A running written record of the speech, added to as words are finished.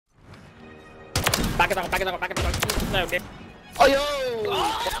Back it up. No, okay. Oh, yo!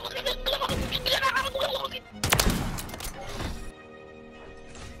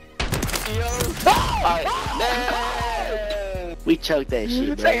 Yo! We choked that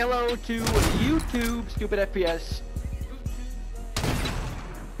shit, bro. Say hello to YouTube, stupid FPS.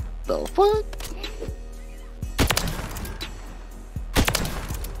 The fuck?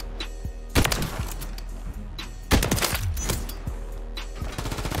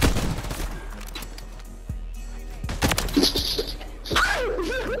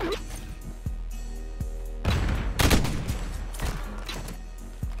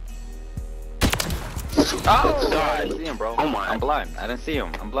 Oh, God, I didn't see him, bro. Oh my. I'm blind. I didn't see him.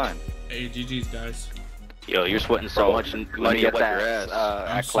 I'm blind. Hey, GG's, guys. Yo, you're sweating so much money at that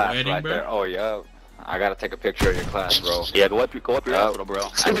I'm class sweating, right bro. there. Oh, yeah. I gotta take a picture of your class, bro. Yeah, go up your hospital, bro.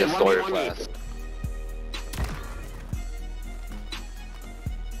 I just saw your class.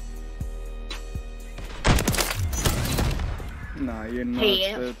 Nah, you're not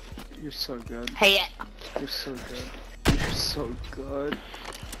good. You're so good. Hey, You're so good. You're so good.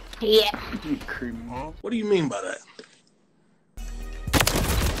 yeah. You creamy. What do you mean by that?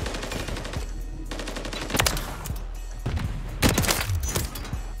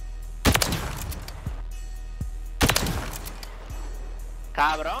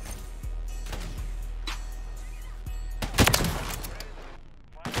 Cabrón.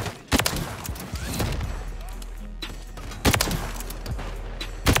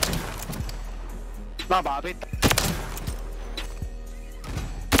 No, papi.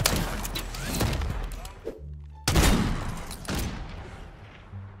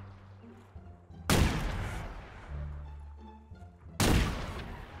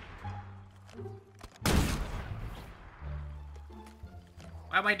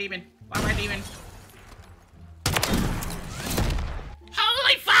 Why am I demon?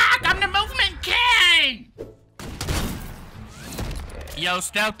 Holy fuck! I'm the movement king! Yo,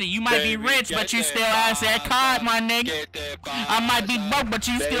 Stealthy, you might be rich, but you still ass that card, my nigga. I might be broke, but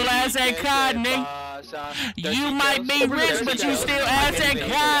you still ass that card, nigga. You might be rich, but you still ass that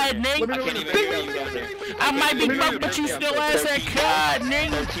card, nigga. I might be broke, but you still ass that card,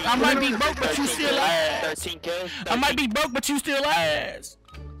 nigga. I might be broke, but you still ass. I might be broke, but you still ass.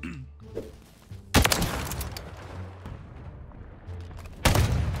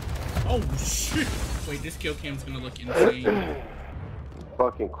 Oh shit! Wait, this kill cam's gonna look insane.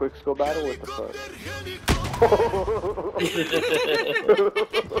 Fucking quick skill battle? What the fuck?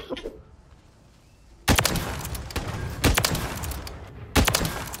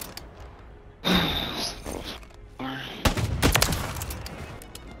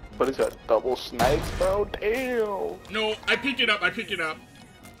 What is that? Double snipes, bro? Damn! No, I picked it up.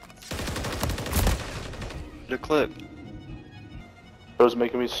 The clip. It was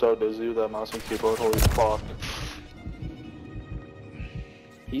making me so dizzy with that mouse and keyboard. Holy fuck.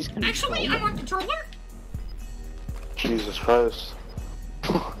 He's Actually, I'm on controller. Jesus Christ.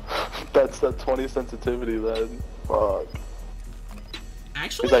 That's that 20 sensitivity then. Fuck.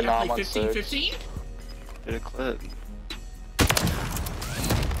 Actually, He's like, I nah, play I'm on 15-15. Hit a clip.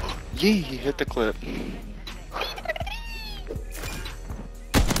 Yee, hit the clip.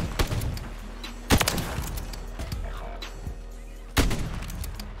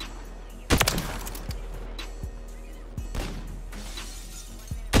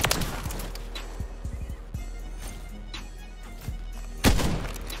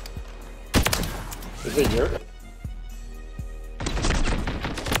 Is it your?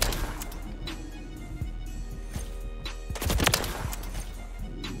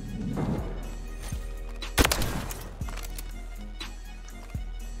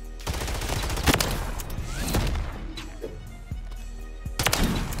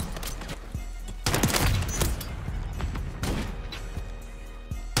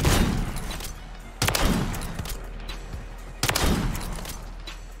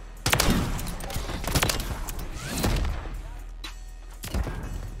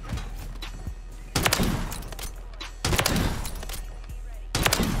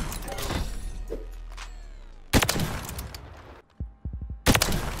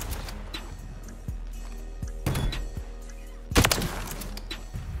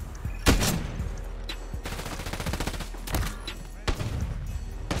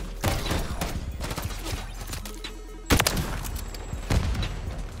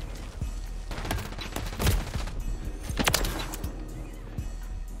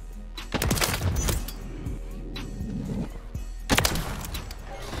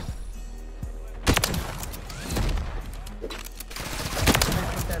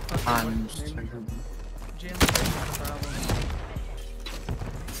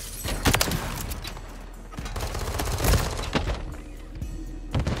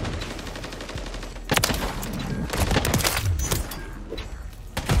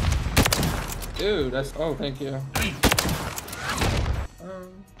 Dude, that's. Oh, thank you.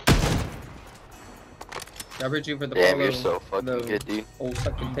 Coverage you for the Damn, follow. you're so fucking good, dude. Old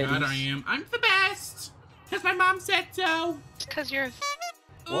fucking Oh titties. God, I am. I'm the best. Cause my mom said so. Because you're. Ooh,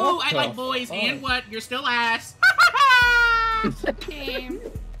 What I the like boys. fuck? And what? You're still ass. Team.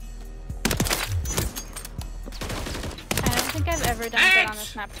 I don't think I've ever done good on the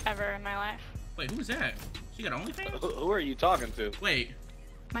snap ever in my life. Wait, who was that? She got OnlyFans? Who are you talking to? Wait,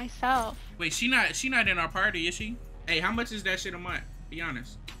 Myself. wait, she not in our party, is she? Hey, how much is that shit a month? Be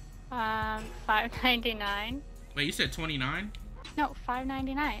honest. $5.99. Wait, you said 29? No,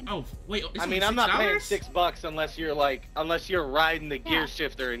 $5.99. Oh, wait. I mean, I'm not paying $6? $6 unless you're like, unless you're riding the gear Yeah.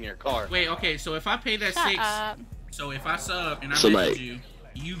 shifter in your car. Wait, okay, so if I pay that Shut 6, up. so if I sub and I So, message like-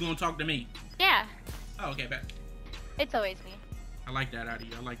 you gonna talk to me? Yeah, Oh, okay, bet. it's always me. I like that out of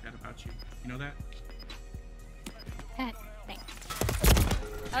you. I like that about you. You know that? Thanks.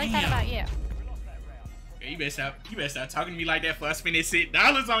 I like that Damn. about you. Yeah, you better stop talking to me like that for I spend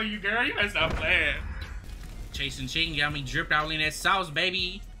 $6 on you, girl. You better stop playing. Chasing chicken got me dripped all in that sauce,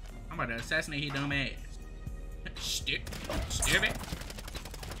 baby. I'm about to assassinate his dumb ass. Step it.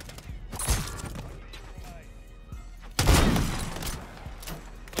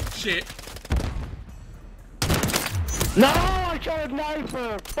 Oh, shit. No, I shot a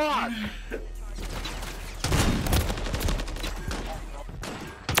sniper. Fuck.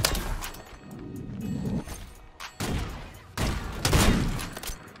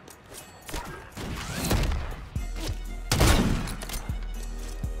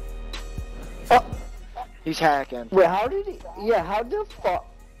 He's hacking. Wait, how did he? Yeah, how the fuck?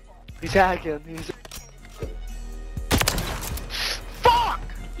 He's hacking. He's.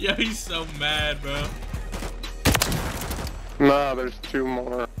 Yo, he's so mad, bro. Nah, there's 2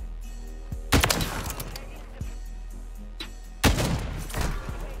 more.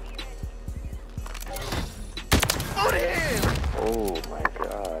 Oh my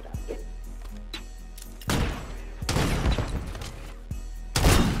god.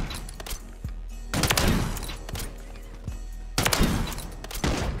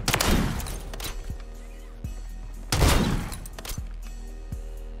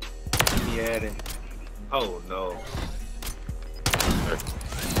 Yeah. Oh no.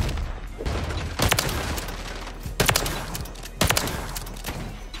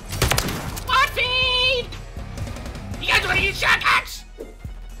 What feed? You guys wanna get shotguns?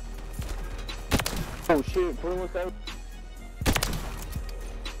 Oh shit, put him with that.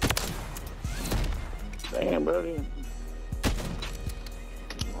 Damn, buddy.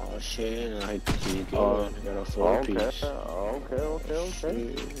 Oh shit! I keep going. I got a 4-piece.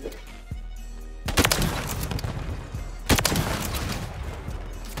 Okay.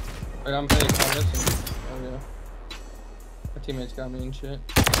 Wait, I'm fake. Oh, listen. Oh, yeah. My teammates got me and shit.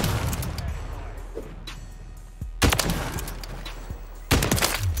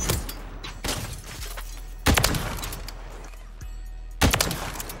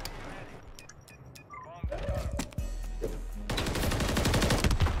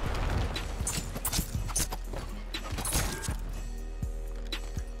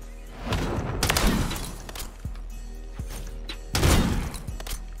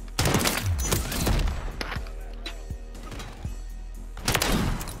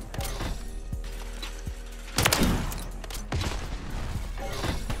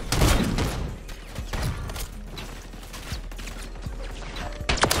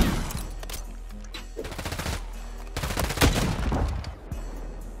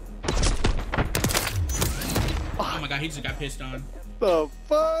 Oh my god, he just got pissed on. The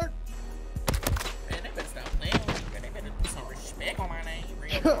fuck? Man, they better stop playing with me. They better put some respect on my name,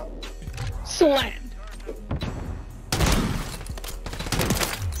 bro. Slammed.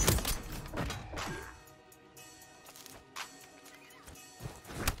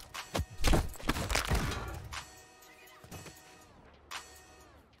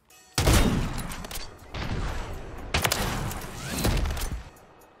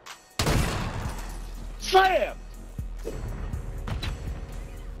 Slam!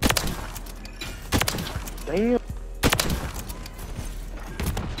 Damn.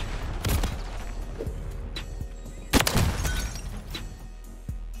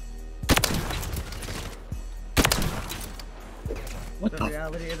 What the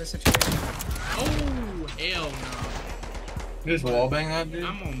reality of the situation? Oh, hell no. You just wallbang that dude?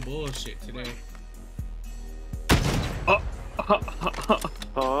 I'm on bullshit today. Huh?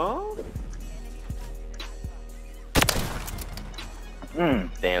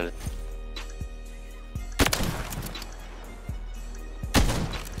 Damn.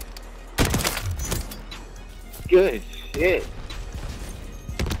 Good shit.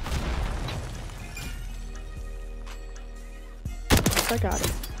 I got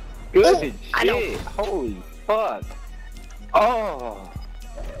it. Good shit. Holy fuck. Oh.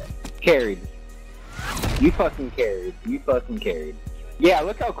 Carried. You fucking carried. You fucking carried. Yeah,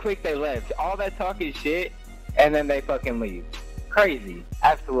 look how quick they left. All that talking shit, and then they fucking leave. Crazy.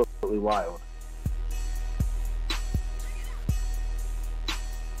 Absolutely wild.